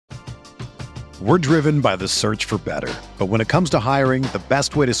We're driven by the search for better. But when it comes to hiring, the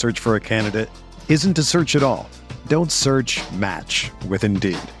best way to search for a candidate isn't to search at all. Don't search, match with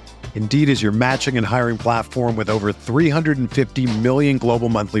Indeed. Indeed is your matching and hiring platform with over 350 million global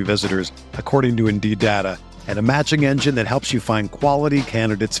monthly visitors, according to Indeed data, and a matching engine that helps you find quality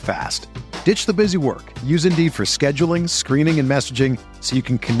candidates fast. Ditch the busy work. Use Indeed for scheduling, screening, and messaging so you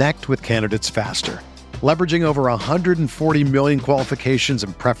can connect with candidates faster. Leveraging over 140 million qualifications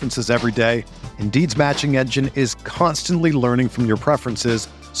and preferences every day, Indeed's matching engine is constantly learning from your preferences,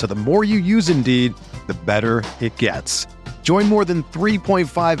 so the more you use Indeed, the better it gets. Join more than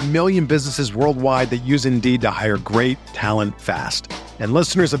 3.5 million businesses worldwide that use Indeed to hire great talent fast. And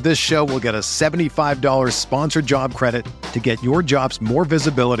listeners of this show will get a $75 sponsored job credit to get your jobs more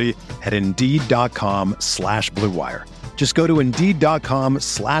visibility at Indeed.com/Blue Wire. Just go to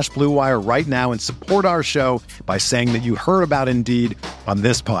Indeed.com/Blue Wire right now and support our show by saying that you heard about Indeed on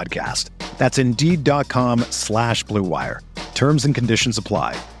this podcast. That's Indeed.com/Blue Wire. Terms and conditions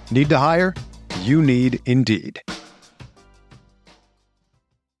apply. Need to hire? You need Indeed.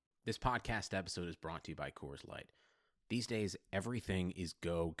 This podcast episode is brought to you by Coors Light. These days, everything is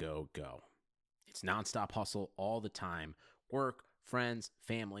go, go, go. It's nonstop hustle all the time. Work, friends,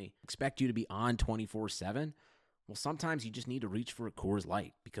 family, expect you to be on 24/7. Well, sometimes you just need to reach for a Coors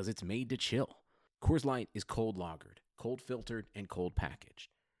Light because it's made to chill. Coors Light is cold lagered, cold filtered, and cold packaged.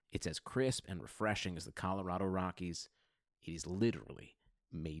 It's as crisp and refreshing as the Colorado Rockies. It is literally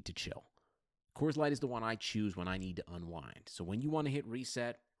made to chill. Coors Light is the one I choose when I need to unwind. So when you want to hit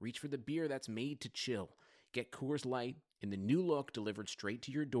reset, reach for the beer that's made to chill. Get Coors Light in the new look delivered straight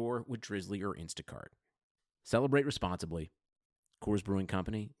to your door with Drizzly or Instacart. Celebrate responsibly. Coors Brewing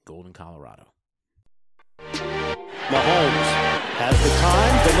Company, Golden, Colorado. Mahomes has the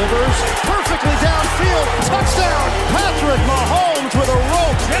time, delivers perfectly downfield, touchdown, Patrick Mahomes with a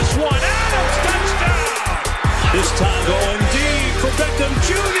rope. This one, Adams, touchdown. This time going deep for Beckham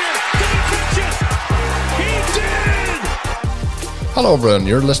Jr. Did he catch it? He did! Hello everyone,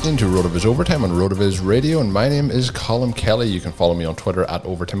 you're listening to RotoViz Overtime on RotoViz Radio, and my name is Colin Kelly. You can follow me on Twitter at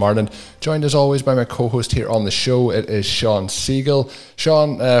Overtime Ireland. Joined as always by my co-host here on the show, it is Sean Siegel.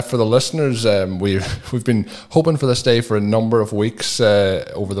 Sean, for the listeners, we've been hoping for this day for a number of weeks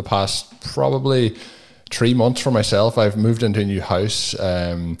over the past probably 3 months for myself. I've moved into a new house.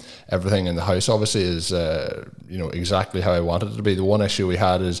 Everything in the house obviously is exactly how I wanted it to be. The one issue we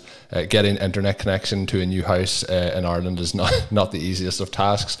had is getting internet connection to a new house in Ireland is not the easiest of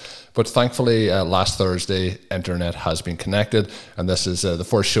tasks. But thankfully, last Thursday, internet has been connected, and this is the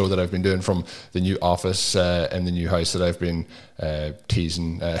first show that I've been doing from the new office in the new house that I've been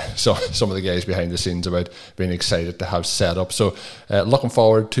teasing some of the guys behind the scenes about being excited to have set up. So looking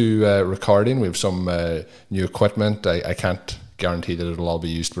forward to recording. We have some new equipment. I can't guarantee that it'll all be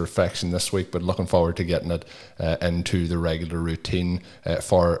used to perfection this week, but looking forward to getting it into the regular routine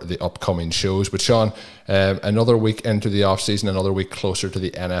for the upcoming shows. But Sean, another week into the off season, another week closer to the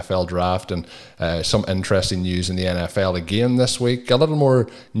NFL draft, and some interesting news in the NFL again this week. A little more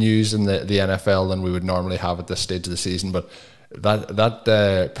news in the NFL than we would normally have at this stage of the season, but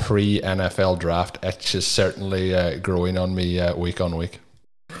that pre-NFL draft itch is certainly growing on me week on week.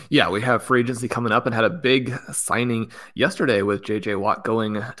 Yeah, we have free agency coming up and had a big signing yesterday with J.J. Watt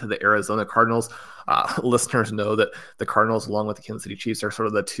going to the Arizona Cardinals. Listeners know that the Cardinals, along with the Kansas City Chiefs, are sort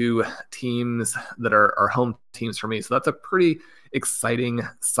of the two teams that are home teams for me. So that's a pretty exciting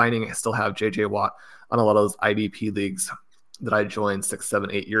signing. I still have J.J. Watt on a lot of those IDP leagues that I joined 6, 7,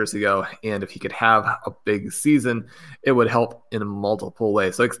 8 years ago. And if he could have a big season, it would help in multiple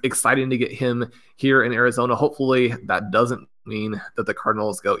ways. So exciting to get him here in Arizona. Hopefully that doesn't mean that the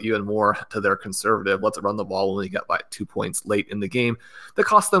Cardinals go even more to their conservative, let's run the ball when we get by 2 points late in the game. That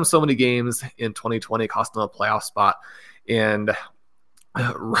cost them so many games in 2020, cost them a playoff spot, and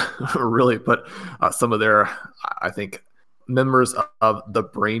really put some of their, I think, members of the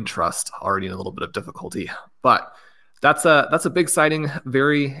brain trust already in a little bit of difficulty. But that's a big signing,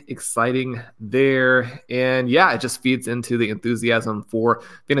 very exciting there. And yeah, it just feeds into the enthusiasm for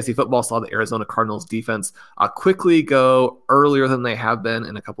fantasy football. Saw the Arizona Cardinals defense quickly go earlier than they have been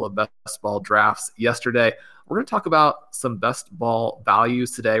in a couple of best ball drafts yesterday. We're going to talk about some best ball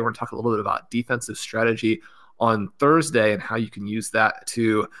values today. We're going to talk a little bit about defensive strategy on Thursday and how you can use that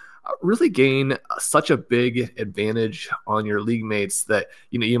to really gain such a big advantage on your league mates that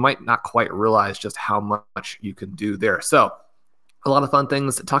you might not quite realize just how much you can do there. So a lot of fun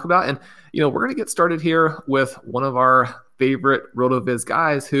things to talk about. And we're going to get started here with one of our favorite RotoViz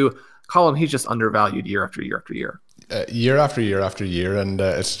guys who, Colin, he's just undervalued year after year after year. Year after year after year, and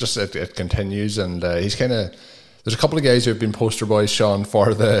it's just it continues, and he's kind of There's a couple of guys who have been poster boys, Sean,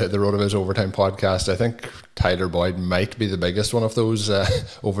 for the RotoViz Overtime podcast. I think Tyler Boyd might be the biggest one of those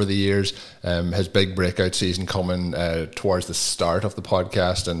over the years. His big breakout season coming towards the start of the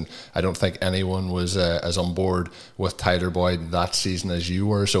podcast, and I don't think anyone was as on board with Tyler Boyd that season as you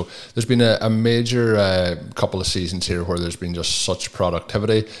were. So there's been a major couple of seasons here where there's been just such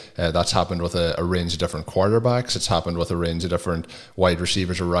productivity. That's happened with a range of different quarterbacks. It's happened with a range of different wide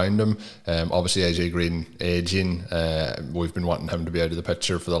receivers around him. Obviously, AJ Green aging. We've been wanting him to be out of the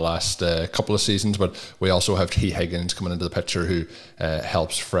picture for the last couple of seasons, but we also have T. Higgins coming into the picture, who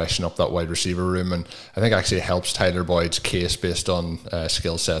helps freshen up that wide receiver room, and I think actually helps Tyler Boyd's case based on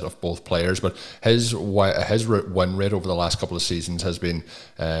skill set of both players. But his win rate over the last couple of seasons has been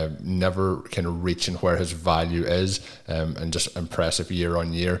never kind of reaching where his value is, and just impressive year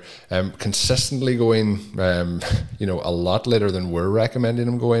on year. Consistently going, a lot later than we're recommending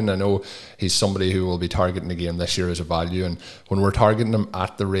him going. I know he's somebody who will be targeting again this year as a value, and when we're targeting him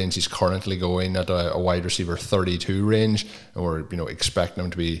at the range he's currently going at, a wide receiver 32 range, and we're expecting him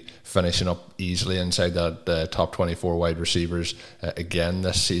to be finishing up easily inside that top 24 wide receivers again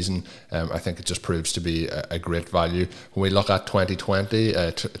this season, I think it just proves to be a great value. When we look at 2020,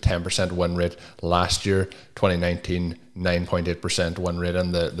 10% win rate last year, 2019 9.8% win rate,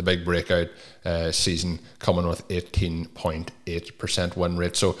 and the big breakout season coming with 18.8% win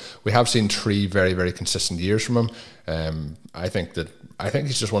rate. So we have seen 3 very, very consistent years from him. I think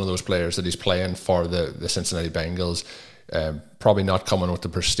he's just one of those players that he's playing for the Cincinnati Bengals. Probably not coming with the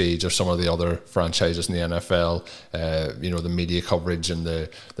prestige of some of the other franchises in the NFL. The media coverage and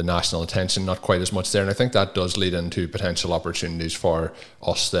the national attention, not quite as much there. And I think that does lead into potential opportunities for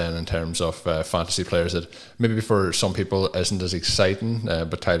us then in terms of fantasy players that maybe for some people isn't as exciting,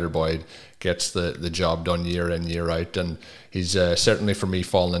 but Tyler Boyd gets the job done year in, year out. And he's certainly, for me,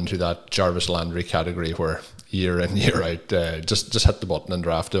 fallen into that Jarvis Landry category where year in, year out, just hit the button and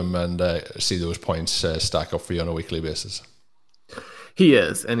draft him and see those points stack up for you on a weekly basis. He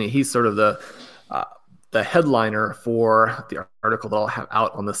is, and he's sort of the headliner for the article that I'll have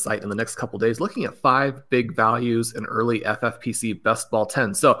out on the site in the next couple of days, looking at 5 big values in early FFPC Best Ball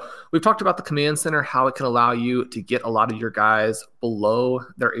 10. So we've talked about the Command Center, how it can allow you to get a lot of your guys below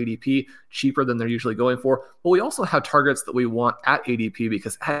their ADP, cheaper than they're usually going for. But we also have targets that we want at ADP,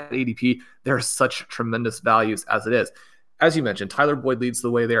 because at ADP, there are such tremendous values as it is. As you mentioned, Tyler Boyd leads the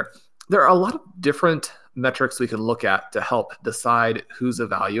way there. There are a lot of different metrics we can look at to help decide who's a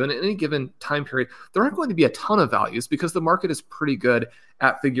value. And in any given time period, there aren't going to be a ton of values because the market is pretty good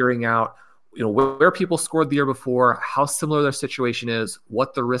at figuring out, where people scored the year before, how similar their situation is,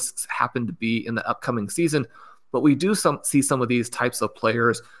 what the risks happen to be in the upcoming season. But we do see some of these types of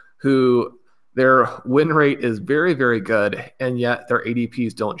players who their win rate is very, very good, and yet their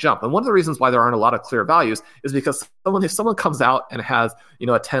ADPs don't jump. And one of the reasons why there aren't a lot of clear values is because if someone comes out and has,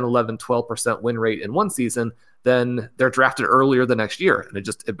 a 10, 11, 12% win rate in one season, then they're drafted earlier the next year, and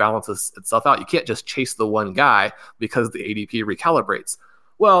it balances itself out. You can't just chase the one guy because the ADP recalibrates.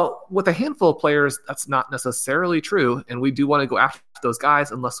 Well, with a handful of players, that's not necessarily true, and we do want to go after those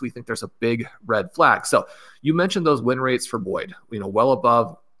guys unless we think there's a big red flag. So you mentioned those win rates for Boyd, well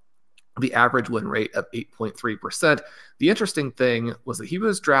above the average win rate of 8.3%. The interesting thing was that he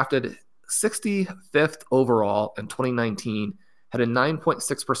was drafted 65th overall in 2019, had a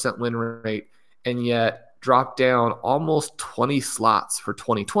 9.6% win rate, and yet dropped down almost 20 slots for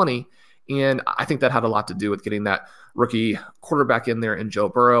 2020. And I think that had a lot to do with getting that rookie quarterback in there in Joe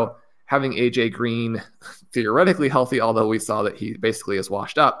Burrow, having AJ Green theoretically healthy, although we saw that he basically is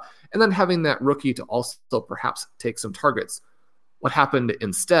washed up, and then having that rookie to also perhaps take some targets. What happened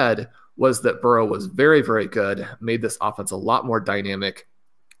instead was that Burrow was very, very good, made this offense a lot more dynamic,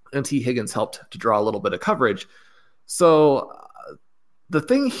 and T. Higgins helped to draw a little bit of coverage. So the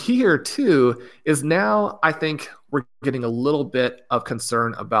thing here, too, is now I think we're getting a little bit of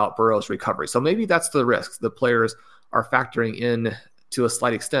concern about Burrow's recovery. So maybe that's the risk the players are factoring in to a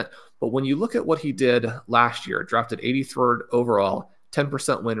slight extent. But when you look at what he did last year, drafted 83rd overall,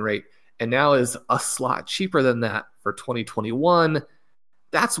 10% win rate, and now is a slot cheaper than that for 2021,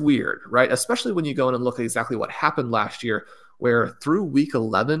 that's weird, right? Especially when you go in and look at exactly what happened last year, where through week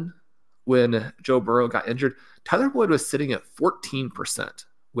 11, when Joe Burrow got injured, Tyler Boyd was sitting at 14%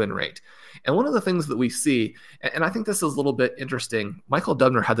 win rate. And one of the things that we see, and I think this is a little bit interesting, Michael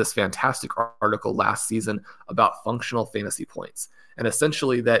Dubner had this fantastic article last season about functional fantasy points. And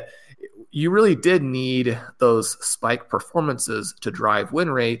essentially that you really did need those spike performances to drive win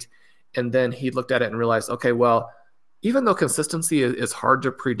rate. And then he looked at it and realized, okay, well, even though consistency is hard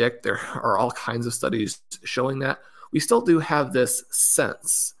to predict, there are all kinds of studies showing that, we still do have this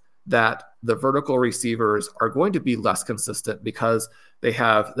sense that the vertical receivers are going to be less consistent because they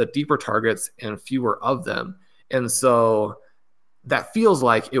have the deeper targets and fewer of them. And so that feels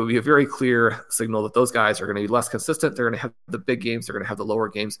like it would be a very clear signal that those guys are going to be less consistent. They're going to have the big games. They're going to have the lower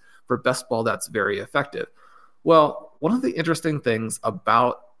games. For best ball, that's very effective. Well, one of the interesting things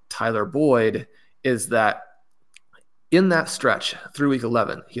about Tyler Boyd is that in that stretch through week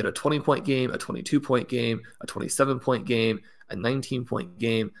 11, he had a 20-point game, a 22-point game, a 27-point game, a 19-point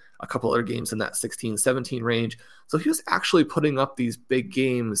game, a couple other games in that 16-17 range. So he was actually putting up these big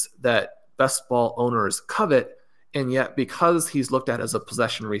games that best ball owners covet, and yet because he's looked at as a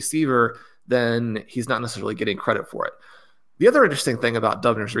possession receiver, then he's not necessarily getting credit for it. The other interesting thing about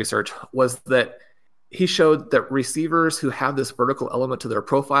Dubner's research was that he showed that receivers who have this vertical element to their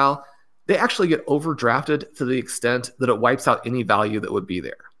profile, they actually get overdrafted to the extent that it wipes out any value that would be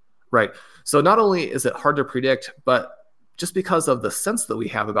there, right? So not only is it hard to predict, but just because of the sense that we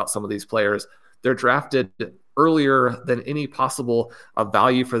have about some of these players, they're drafted earlier than any possible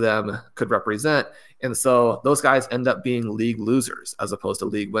value for them could represent. And so those guys end up being league losers as opposed to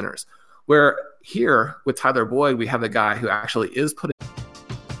league winners. Where here with Tyler Boyd, we have a guy who actually is putting.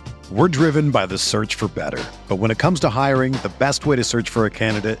 We're driven by the search for better. But when it comes to hiring, the best way to search for a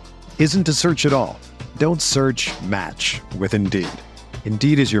candidate isn't to search at all. Don't search, match with Indeed.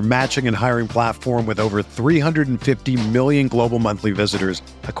 Indeed is your matching and hiring platform with over 350 million global monthly visitors,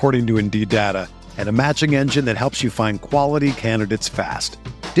 according to Indeed data, and a matching engine that helps you find quality candidates fast.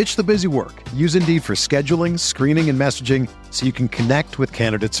 Ditch the busy work. Use Indeed for scheduling, screening, and messaging so you can connect with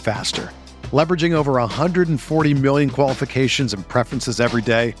candidates faster. Leveraging over 140 million qualifications and preferences every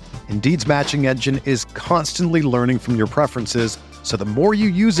day, Indeed's matching engine is constantly learning from your preferences, so the more you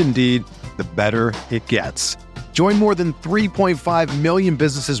use Indeed, the better it gets. Join more than 3.5 million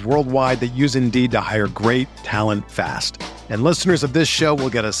businesses worldwide that use Indeed to hire great talent fast. And listeners of this show will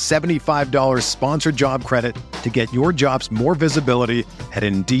get a $75 sponsored job credit to get your jobs more visibility at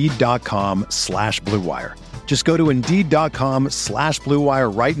Indeed.com/Blue Wire. Just go to Indeed.com/Blue Wire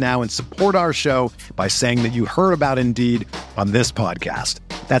right now and support our show by saying that you heard about Indeed on this podcast.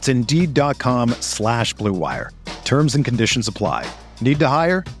 That's Indeed.com/Blue Wire. Terms and conditions apply. Need to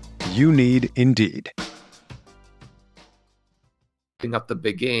hire? You need Indeed. Up the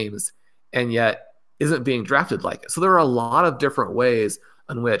big games and yet isn't being drafted like it. So there are a lot of different ways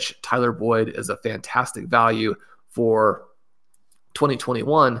in which Tyler Boyd is a fantastic value for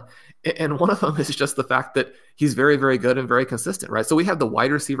 2021. And one of them is just the fact that he's very, very good and very consistent, right? So we have the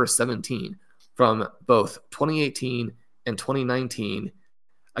wide receiver 17 from both 2018 and 2019,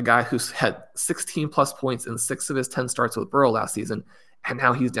 a guy who's had 16 plus points in 6 of his 10 starts with Burrow last season. And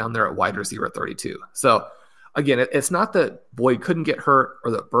now he's down there at wide receiver 32. So again, it's not that Boyd couldn't get hurt or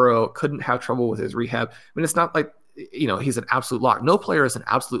that Burrow couldn't have trouble with his rehab. I mean, it's not like, he's an absolute lock. No player is an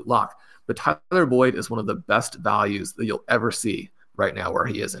absolute lock, but Tyler Boyd is one of the best values that you'll ever see right now where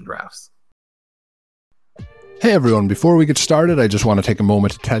he is in drafts. Hey everyone, before we get started, I just want to take a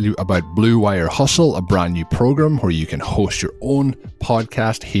moment to tell you about Blue Wire Hustle, a brand new program where you can host your own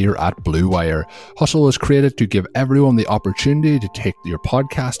podcast here at Blue Wire. Hustle was created to give everyone the opportunity to take your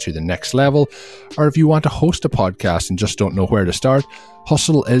podcast to the next level, or if you want to host a podcast and just don't know where to start,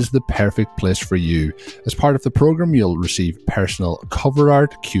 Hustle is the perfect place for you. As part of the program, you'll receive personal cover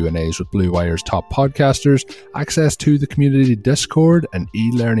art, Q&As with Blue Wire's top podcasters, access to the community Discord, an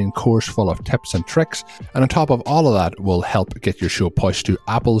e-learning course full of tips and tricks, and on top of all of that, will help get your show pushed to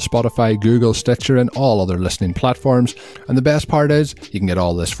Apple, Spotify, Google, Stitcher, and all other listening platforms. And the best part is, you can get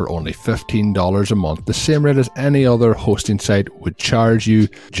all this for only $15 a month, the same rate as any other hosting site would charge you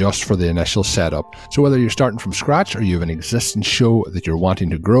just for the initial setup. So whether you're starting from scratch or you have an existing show that you're wanting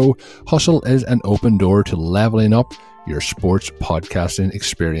to grow, Hustle is an open door to leveling up your sports podcasting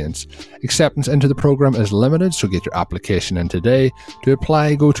experience. Acceptance into the program is limited, so get your application in today. To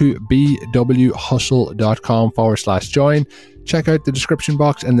apply, go to bwhustle.com/join. Check out the description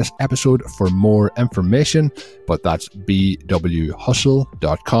box in this episode for more information, but that's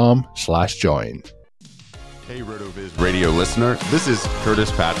bwhustle.com/join. Hey RotoViz radio listener, this is Curtis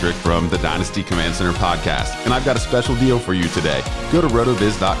Patrick from the Dynasty Command Center podcast, and I've got a special deal for you today. Go to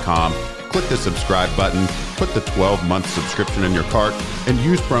rotoviz.com, click the subscribe button, put the 12-month subscription in your cart, and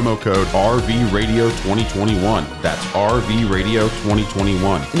use promo code RVRadio2021. That's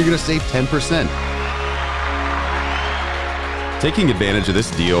RVRadio2021, and you're going to save 10%. Taking advantage of this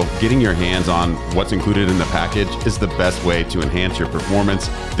deal, getting your hands on what's included in the package is the best way to enhance your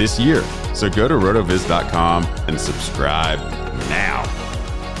performance this year. So go to rotoviz.com and subscribe now.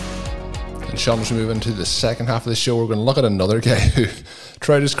 And Sean, as we move into the second half of the show, we're going to look at another guy who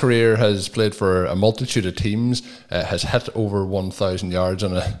throughout his career has played for a multitude of teams, has hit over 1,000 yards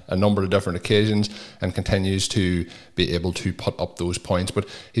on a number of different occasions, and continues to be able to put up those points. But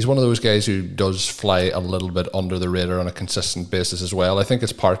he's one of those guys who does fly a little bit under the radar on a consistent basis as well. I think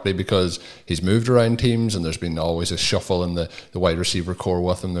it's partly because he's moved around teams and there's been always a shuffle in the wide receiver core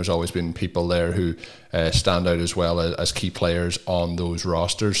with him. There's always been people there who stand out as well as key players on those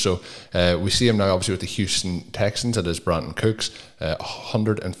rosters. So we see him now obviously with the Houston Texans. It is Brandon Cooks,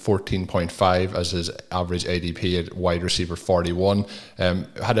 114.5 as his average ADP at wide receiver 41.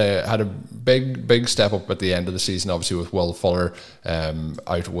 Had a big step up at the end of the season, obviously with Will Fuller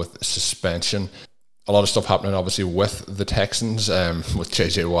out with suspension. A lot of stuff happening obviously with the Texans, with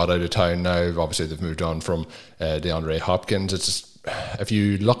JJ Watt out of town now. Obviously they've moved on from DeAndre Hopkins. It's just, if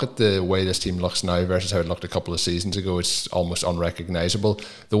you look at the way this team looks now versus how it looked a couple of seasons ago, it's almost unrecognisable.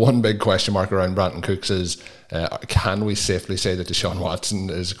 The one big question mark around Brandon Cooks is, can we safely say that Deshaun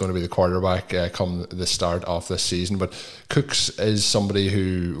Watson is going to be the quarterback come the start of this season? But Cooks is somebody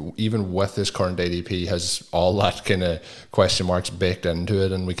who, even with his current ADP, has all that kind of question marks baked into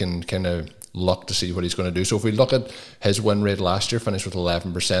it, and we can kind of look to see what he's going to do. So if we look at his win rate last year, finished with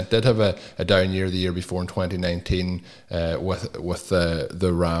 11%, did have a down year the year before in 2019 with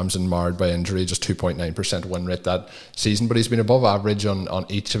the Rams and marred by injury, just 2.9% win rate that season. But he's been above average on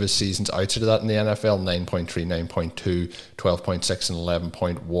each of his seasons outside of that in the NFL, 9.3, 9.2, 12.6 and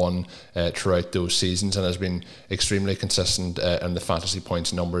 11.1 throughout those seasons, and has been extremely consistent in the fantasy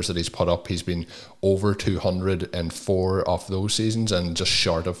points numbers that he's put up. He's been over 204 of those seasons and just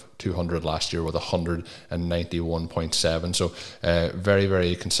short of 200 last year with 191.7. So very,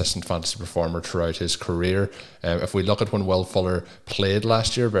 very consistent fantasy performer throughout his career. If we look at when Will Fuller played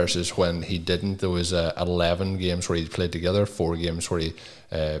last year versus when he didn't, there was 11 games where he played together, 4 games where he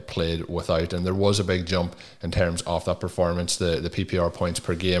played without, and there was a big jump in terms of that performance. The PPR points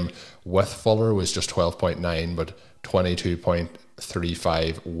per game with Fuller was just 12.9, but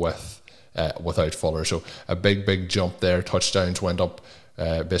 22.35 without Fuller. So a big jump there. Touchdowns went up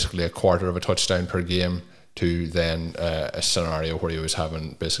basically a quarter of a touchdown per game, to then a scenario where he was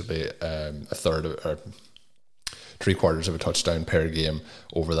having basically a third or 3/4 of a touchdown per game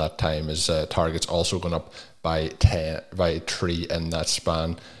over that time. His targets also gone up by 3 in that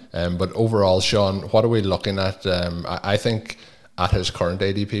span. But overall, Sean, what are we looking at? I think at his current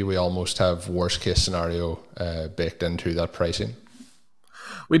ADP, we almost have worst case scenario baked into that pricing.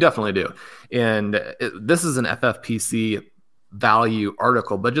 We definitely do. And this is an FFPC value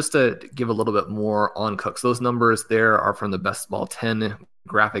article, but just to give a little bit more on Cooks, those numbers there are from the Best Ball 10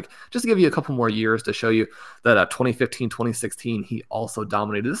 graphic, just to give you a couple more years to show you that 2015, 2016, he also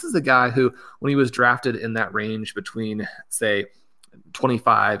dominated. This is a guy who, when he was drafted in that range between, say,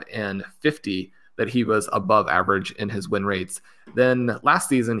 25 and 50, that he was above average in his win rates. Then last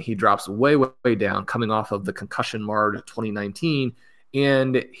season, he drops way down, coming off of the concussion-marred 2019,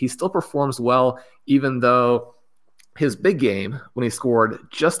 and he still performs well, even though his big game, when he scored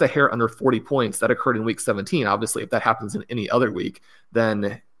just a hair under 40 points, that occurred in week 17. Obviously, if that happens in any other week,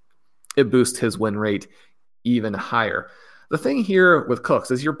 then it boosts his win rate even higher. The thing here with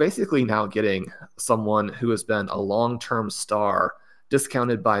Cooks is you're basically now getting someone who has been a long-term star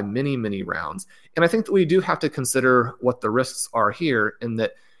discounted by many rounds. And I think that we do have to consider what the risks are here, in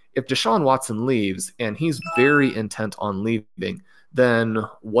that if Deshaun Watson leaves, and he's very intent on leaving, then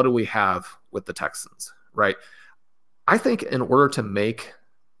what do we have with the Texans, right? I think in order to make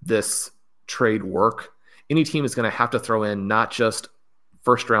this trade work, any team is going to have to throw in not just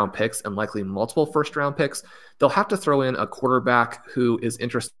first-round picks and likely multiple first-round picks. They'll have to throw in a quarterback who is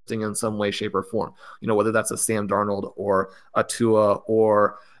interesting in some way, shape, or form. You know, whether that's a Sam Darnold or a Tua,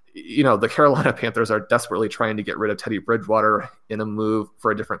 or, you know, the Carolina Panthers are desperately trying to get rid of Teddy Bridgewater in a move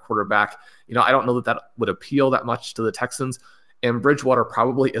for a different quarterback. You know, I don't know that would appeal that much to the Texans. And Bridgewater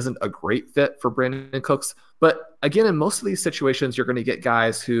probably isn't a great fit for Brandon Cooks. But again, in most of these situations, you're going to get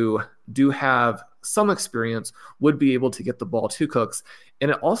guys who do have some experience, would be able to get the ball to Cooks. And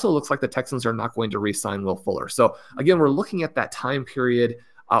it also looks like the Texans are not going to re-sign Will Fuller. So again, we're looking at that time period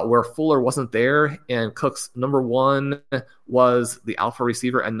where Fuller wasn't there, and Cooks, number one, was the alpha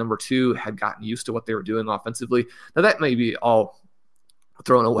receiver, and number two, had gotten used to what they were doing offensively. Now that may be all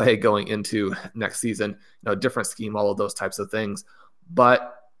thrown away going into next season, you know, different scheme, all of those types of things.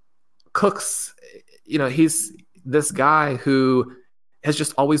 But Cooks, you know, he's this guy who has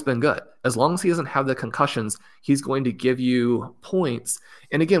just always been good. As long as he doesn't have the concussions, he's going to give you points.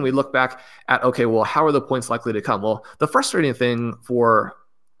 And again, we look back at, okay, well, how are the points likely to come? Well, the frustrating thing for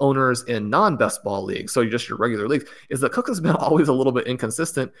owners in non-best ball leagues, so just your regular leagues, is that Cook has been always a little bit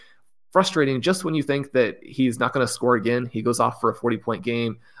inconsistent frustrating. Just when you think that he's not going to score again, he goes off for a 40-point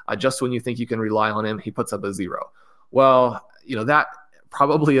game. Just when you think you can rely on him, he puts up a 0. Well, that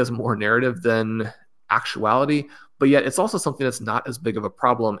probably is more narrative than actuality, but yet it's also something that's not as big of a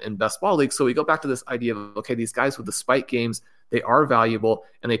problem in best ball leagues. So we go back to this idea of, okay, these guys with the spike games, they are valuable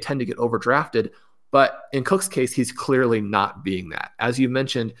and they tend to get overdrafted. But in Cook's case, he's clearly not being that. As you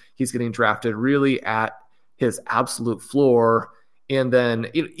mentioned, he's getting drafted really at his absolute floor. And then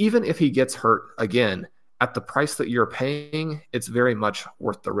even if he gets hurt again, at the price that you're paying, it's very much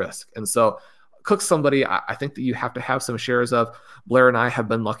worth the risk. And so Cook's somebody I think that you have to have some shares of. Blair and I have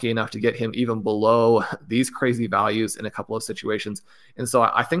been lucky enough to get him even below these crazy values in a couple of situations. And so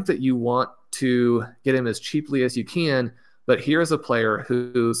I think that you want to get him as cheaply as you can. But here's a player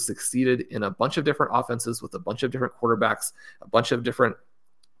who succeeded in a bunch of different offenses with a bunch of different quarterbacks, a bunch of different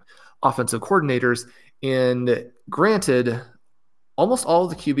offensive coordinators. And granted, almost all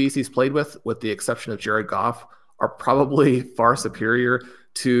of the QBs he's played with the exception of Jared Goff, are probably far superior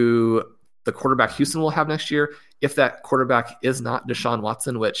to the quarterback Houston will have next year. If that quarterback is not Deshaun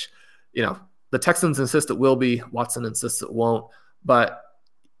Watson, which, the Texans insist it will be, Watson insists it won't. But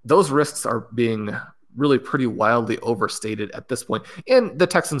those risks are being really pretty wildly overstated at this point. And the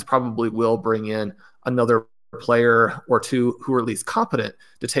Texans probably will bring in another player or two who are at least competent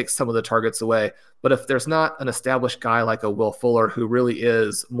to take some of the targets away. But if there's not an established guy like a Will Fuller who really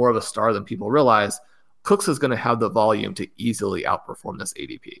is more of a star than people realize, Cooks is going to have the volume to easily outperform this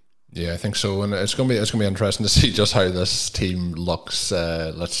ADP. Yeah, I think so, and it's going to be interesting to see just how this team looks.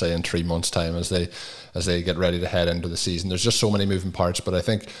 Let's say in 3 months' time, as they get ready to head into the season. There's just so many moving parts, but I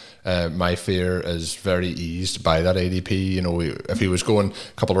think my fear is very eased by that ADP. If he was going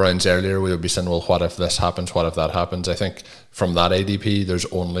a couple of rounds earlier, we would be saying, well, what if this happens? What if that happens? I think from that ADP, there's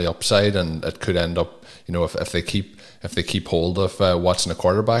only upside, and it could end up, if they keep hold of Watson, a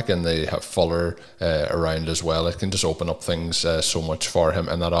quarterback, and they have Fuller around as well, it can just open up things so much for him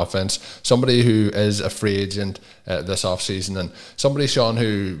in that offense. Somebody who is a free agent this offseason, and somebody, Sean,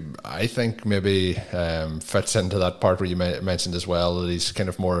 who I think maybe fits into that part where you mentioned as well, that he's kind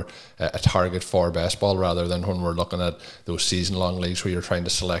of more a target for best ball rather than when we're looking at those season-long leagues where you're trying to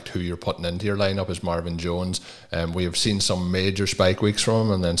select who you're putting into your lineup, is Marvin Jones. We have seen some major spike weeks from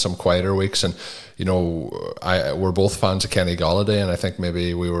him and then some quieter weeks, and we're both fans of Kenny Golladay, and I think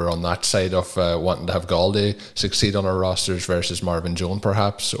maybe we were on that side of wanting to have Golladay succeed on our rosters versus Marvin Jones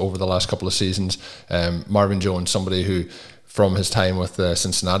perhaps over the last couple of seasons. Marvin Jones, somebody who, from his time with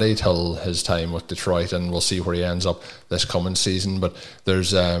Cincinnati till his time with Detroit, and we'll see where he ends up this coming season, but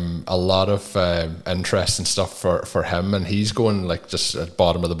there's a lot of interest and stuff for him, and he's going like just at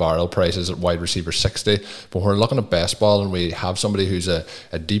bottom of the barrel prices at wide receiver 60. But when we're looking at best ball and we have somebody who's a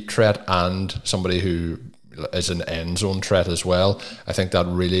deep threat and somebody who is an end zone threat as well, I think that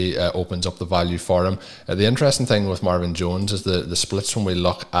really opens up the value for him. The interesting thing with Marvin Jones is the splits. When we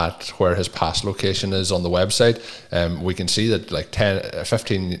look at where his pass location is on the website, we can see that like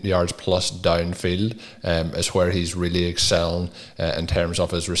 15 yards plus downfield is where he's really excelling in terms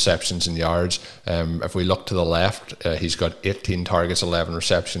of his receptions and yards. If we look to the left, he's got 18 targets, 11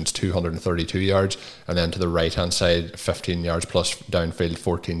 receptions, 232 yards, and then to the right hand side, 15 yards plus downfield,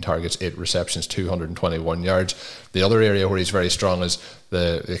 14 targets, 8 receptions, 221 yards. The other area where he's very strong is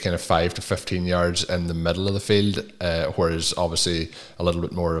the kind of 5 to 15 yards in the middle of the field, whereas obviously a little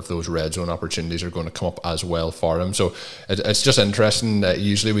bit more of those red zone opportunities are going to come up as well for him. So it's just interesting.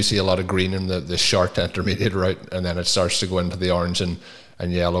 Usually we see a lot of green in the short intermediate route, and then it starts to go into the orange and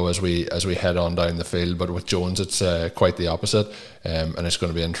yellow as we head on down the field. But with Jones, it's quite the opposite, and it's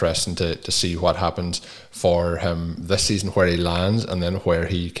going to be interesting to see what happens for him this season, where he lands and then where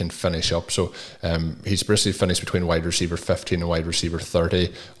he can finish up. So he's basically finished between wide receiver 15 and wide receiver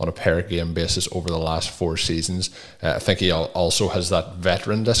 30 on a per game basis over the last 4 seasons. I think he also has that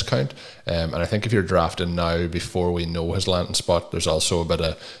veteran discount, and I think if you're drafting now before we know his landing spot, there's also a bit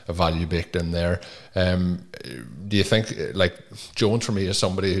of a value baked in there. Do you think, like, Jones for me is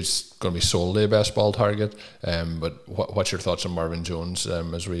somebody who's going to be solely a best ball target, but what's your thoughts on Marvin Jones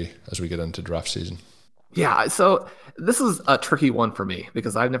as we get into draft season? Yeah, so this is a tricky one for me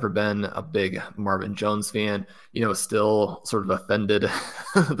because I've never been a big Marvin Jones fan, still sort of offended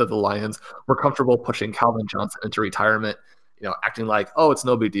that the Lions were comfortable pushing Calvin Johnson into retirement, acting like, oh, it's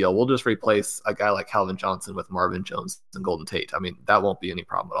no big deal. We'll just replace a guy like Calvin Johnson with Marvin Jones and Golden Tate. I mean, that won't be any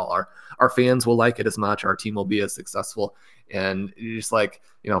problem at all. Our fans will like it as much. Our team will be as successful. And you're just like,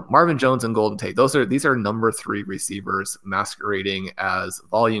 Marvin Jones and Golden Tate, these are number 3 receivers masquerading as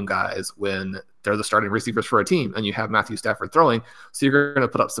volume guys when they're the starting receivers for a team and you have Matthew Stafford throwing. So you're going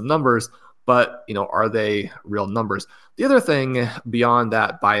to put up some numbers, but, are they real numbers? The other thing beyond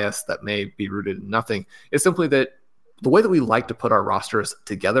that bias that may be rooted in nothing is simply that the way that we like to put our rosters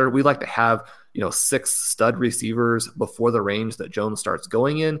together, we like to have, 6 stud receivers before the range that Jones starts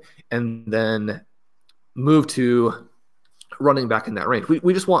going in, and then move to running back in that range.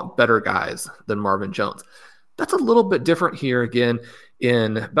 We just want better guys than Marvin Jones. That's a little bit different here again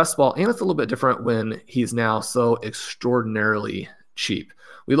in best ball, and it's a little bit different when he's now so extraordinarily cheap.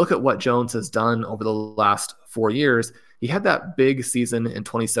 We look at what Jones has done over the last 4 years. He had that big season in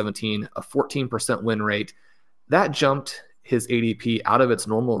 2017, a 14% win rate. That jumped his ADP out of its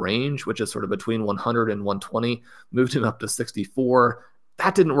normal range, which is sort of between 100 and 120, moved him up to 64.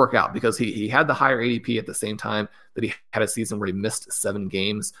 That didn't work out because he had the higher ADP at the same time that he had a season where he missed 7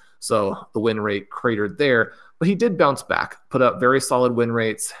 games. So the win rate cratered there, but he did bounce back, put up very solid win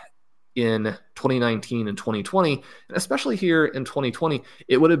rates in 2019 and 2020, and especially here in 2020,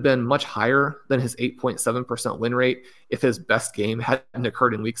 it would have been much higher than his 8.7% win rate if his best game hadn't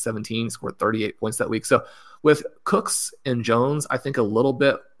occurred in week 17. He scored 38 points that week. So with Cooks and Jones, I think a little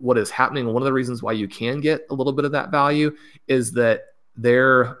bit what is happening, one of the reasons why you can get a little bit of that value is that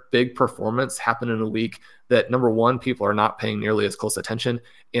their big performance happened in a week that, number one, people are not paying nearly as close attention,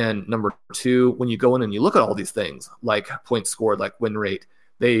 and number two, when you go in and you look at all these things like points scored, like win rate,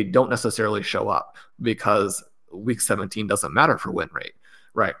 they don't necessarily show up because week 17 doesn't matter for win rate,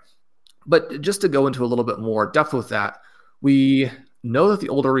 right? But just to go into a little bit more depth with that, we know that the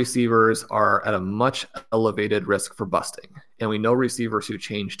older receivers are at a much elevated risk for busting. And we know receivers who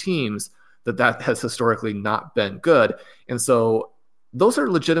change teams, that has historically not been good. And so those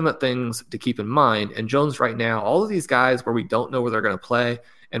are legitimate things to keep in mind. And Jones right now, all of these guys where we don't know where they're going to play,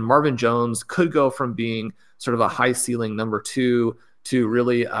 and Marvin Jones could go from being sort of a high ceiling number 2 to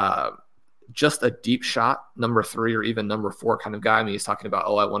really just a deep shot number 3 or even number 4 kind of guy. I mean, he's talking about,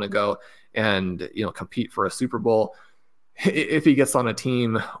 I want to go and, compete for a Super Bowl. If he gets on a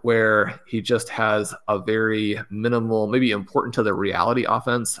team where he just has a very minimal, maybe important to the reality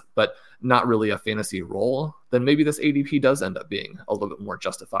offense, but not really a fantasy role, then maybe this ADP does end up being a little bit more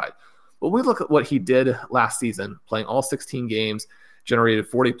justified. But we look at what he did last season, playing all 16 games, generated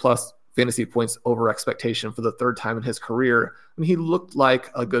 40 plus fantasy points over expectation for the 3rd time in his career. And he looked like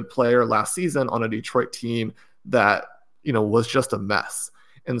a good player last season on a Detroit team that, was just a mess.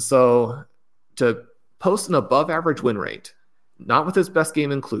 And so to post an above average win rate, not with his best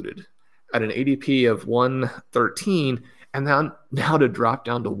game included, at an ADP of 113, and then now to drop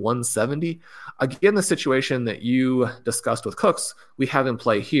down to 170, again, the situation that you discussed with Cooks, we have in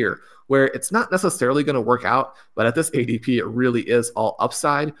play here, where it's not necessarily going to work out, but at this ADP, it really is all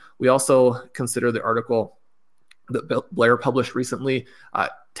upside. We also consider the article that Blair published recently,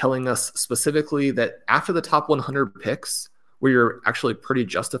 telling us specifically that after the top 100 picks, where you're actually pretty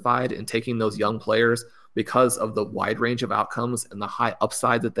justified in taking those young players because of the wide range of outcomes and the high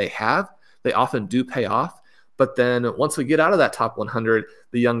upside that they have, they often do pay off. But then once we get out of that top 100,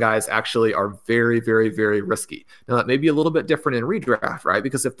 the young guys actually are very, very, very risky. Now, that may be a little bit different in redraft, right?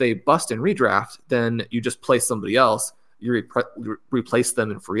 Because if they bust in redraft, then you just play somebody else. You replace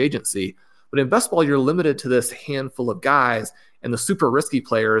them in free agency. But in best ball, you're limited to this handful of guys, and the super risky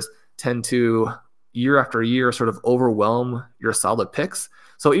players tend to, year after year, sort of overwhelm your solid picks.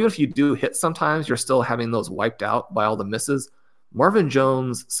 So even if you do hit sometimes, you're still having those wiped out by all the misses. Marvin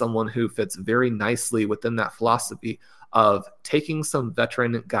Jones, someone who fits very nicely within that philosophy of taking some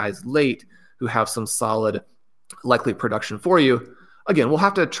veteran guys late who have some solid likely production for you. Again, we'll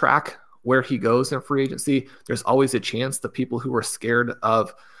have to track where he goes in free agency. There's always a chance the people who are scared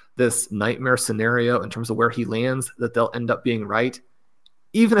of this nightmare scenario in terms of where he lands, that they'll end up being right.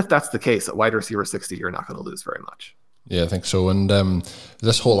 Even if that's the case, at wide receiver 60, you're not going to lose very much. Yeah, I think so. And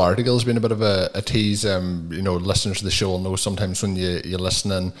this whole article has been a bit of a tease. Listeners to the show will know sometimes when you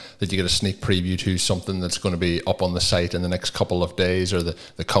listen in that you get a sneak preview to something that's going to be up on the site in the next couple of days or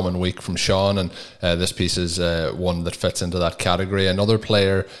the coming week from Sean. And this piece is one that fits into that category. Another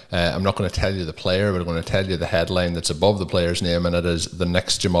player, I'm not going to tell you the player, but I'm going to tell you the headline that's above the player's name, and it is "The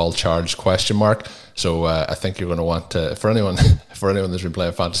Next Jamal Charles?" So I think you're going to want to, for anyone that's been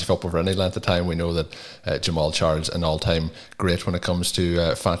playing fantasy football for any length of time, we know that Jamal Charles an all-time great when it comes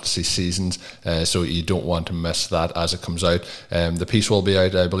to fantasy seasons. So you don't want to miss that as it comes out. The piece will be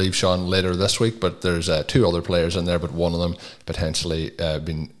out, I believe, Sean, later this week. But there's 2 other players in there, but one of them potentially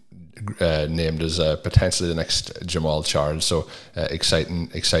been named as potentially the next Jamal Charles. So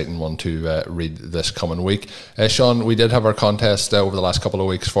exciting one to read this coming week. Sean, we did have our contest over the last couple of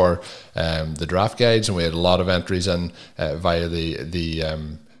weeks for the draft guides, and we had a lot of entries in via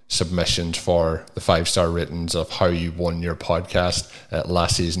the submissions for the 5-star ratings of how you won your podcast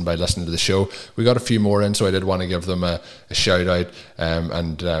last season by listening to the show. We got a few more in, so I did want to give them a shout out,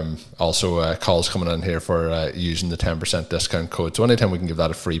 and also calls coming in here for using the 10% discount code. So anytime we can give that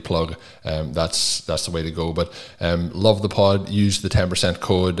a free plug, that's the way to go. But love the pod. Use the 10%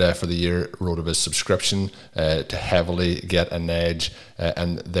 code for the year RotoViz subscription to heavily get an edge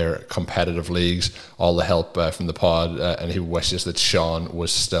in their competitive leagues. All the help from the pod, and he wishes that Sean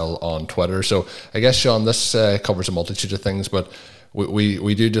was still on Twitter. So I guess, Sean, this covers a multitude of things, but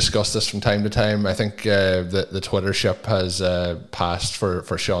we do discuss this from time to time. I think the Twitter ship has passed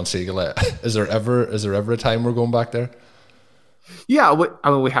for Sean Siegel. Is there ever a time we're going back there? Yeah,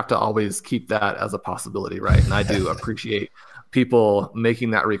 we have to always keep that as a possibility, right? And I do appreciate people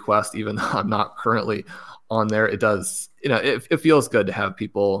making that request, even though I'm not currently on there. It does, it feels good to have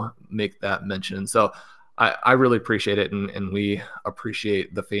people make that mention. So I really appreciate it, and we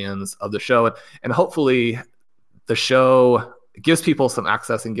appreciate the fans of the show. And hopefully the show gives people some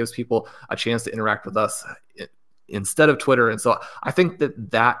access and gives people a chance to interact with us instead of Twitter. And so I think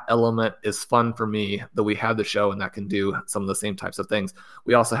that element is fun for me, that we have the show and that can do some of the same types of things.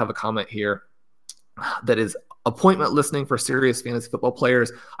 We also have a comment here that is appointment listening for serious fantasy football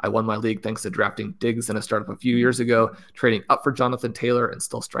players. I won my league thanks to drafting Diggs in a startup a few years ago, trading up for Jonathan Taylor, and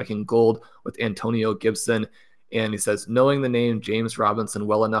still striking gold with Antonio Gibson. And he says, knowing the name James Robinson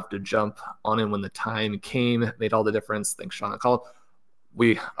well enough to jump on him when the time came made all the difference. Thanks, Sean and Colin.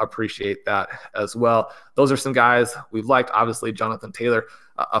 We appreciate that as well. Those are some guys we've liked. Obviously, Jonathan Taylor,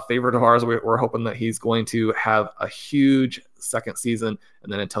 a favorite of ours. We're hoping that he's going to have a huge second season.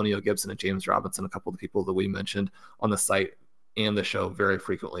 And then Antonio Gibson and James Robinson, a couple of the people that we mentioned on the site and the show very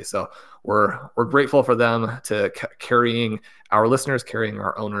frequently. So we're grateful for them to carrying our listeners, carrying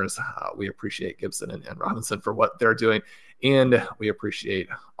our owners. We appreciate Gibson and Robinson for what they're doing. And we appreciate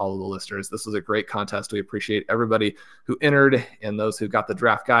all of the listeners. This was a great contest. We appreciate everybody who entered and those who got the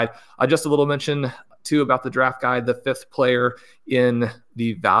draft guide. Just a little mention too about the draft guide. The 5th player in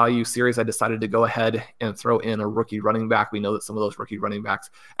the value series, I decided to go ahead and throw in a rookie running back. We know that some of those rookie running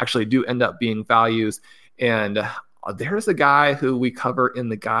backs actually do end up being values. And there's a guy who we cover in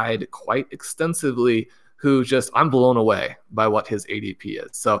the guide quite extensively who I'm blown away by what his ADP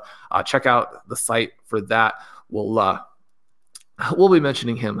is. So check out the site for that. We'll be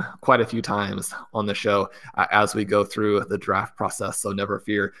mentioning him quite a few times on the show as we go through the draft process. So never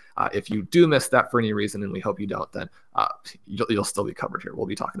fear. If you do miss that for any reason, and we hope you don't, then you'll still be covered here. We'll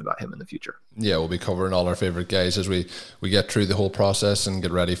be talking about him in the future. Yeah, we'll be covering all our favorite guys as we get through the whole process and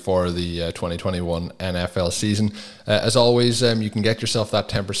get ready for the 2021 NFL season. As always, you can get yourself that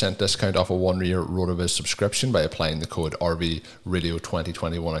 10% discount off a 1-year RotoViz subscription by applying the code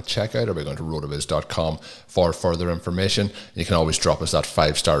RVRadio2021 at checkout, or by going to rotoviz.com for further information. You can always drop us that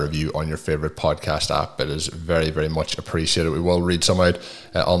 5-star review on your favorite podcast app. It is very, very much appreciated. We will read some out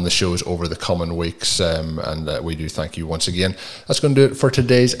on the shows over the coming weeks, and we do thank you once again. That's going to do it for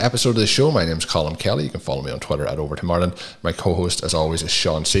today's episode of the show. My name is Colin Kelly. You can follow me on Twitter at @OverTimIreland. My co-host, as always, is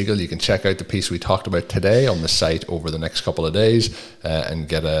Sean Siegel. You can check out the piece we talked about today on the site over the next couple of days, and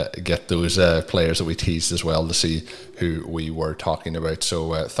get those players that we teased as well to see who we were talking about.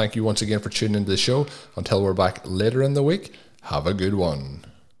 So thank you once again for tuning into the show. Until we're back later in the week, have a good one.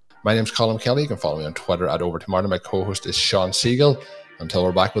 My name's Colin Kelly. You can follow me on Twitter at @OverTimIreland. My co-host is Sean Siegel. Until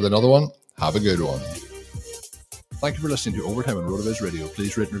we're back with another one, have a good one. Thank you for listening to Overtime on RotoViz Radio.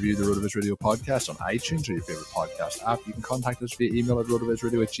 Please rate and review the RotoViz Radio podcast on iTunes or your favorite podcast app. You can contact us via email at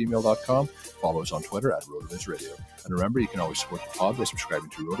rotovizradio@gmail.com. Follow us on Twitter at RotoViz Radio. And remember, you can always support the pod by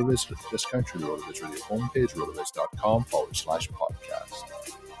subscribing to RotoViz with a discount through the RotoViz Radio homepage, rotoviz.com/podcast.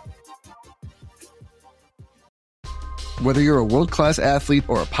 Whether you're a world-class athlete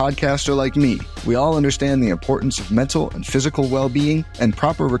or a podcaster like me, we all understand the importance of mental and physical well-being and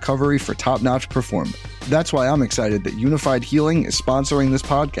proper recovery for top-notch performance. That's why I'm excited that Unified Healing is sponsoring this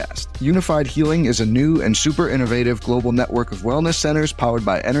podcast. Unified Healing is a new and super innovative global network of wellness centers powered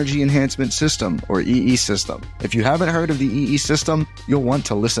by Energy Enhancement System, or EE System. If you haven't heard of the EE System, you'll want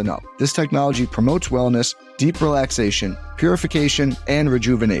to listen up. This technology promotes wellness, deep relaxation, purification, and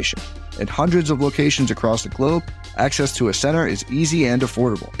rejuvenation. In hundreds of locations across the globe, access to a center is easy and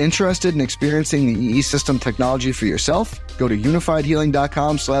affordable. Interested in experiencing the EE System technology for yourself? Go to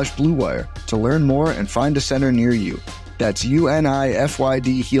unifiedhealing.com/bluewire to learn more and find a center near you. That's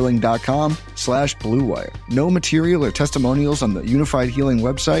unifydhealing.com/Blue Wire. No material or testimonials on the Unified Healing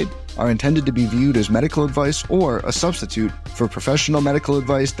website are intended to be viewed as medical advice or a substitute for professional medical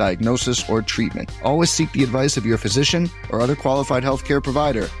advice, diagnosis, or treatment. Always seek the advice of your physician or other qualified healthcare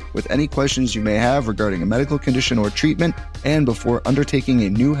provider with any questions you may have regarding a medical condition or treatment and before undertaking a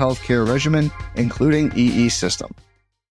new healthcare regimen, including EE system.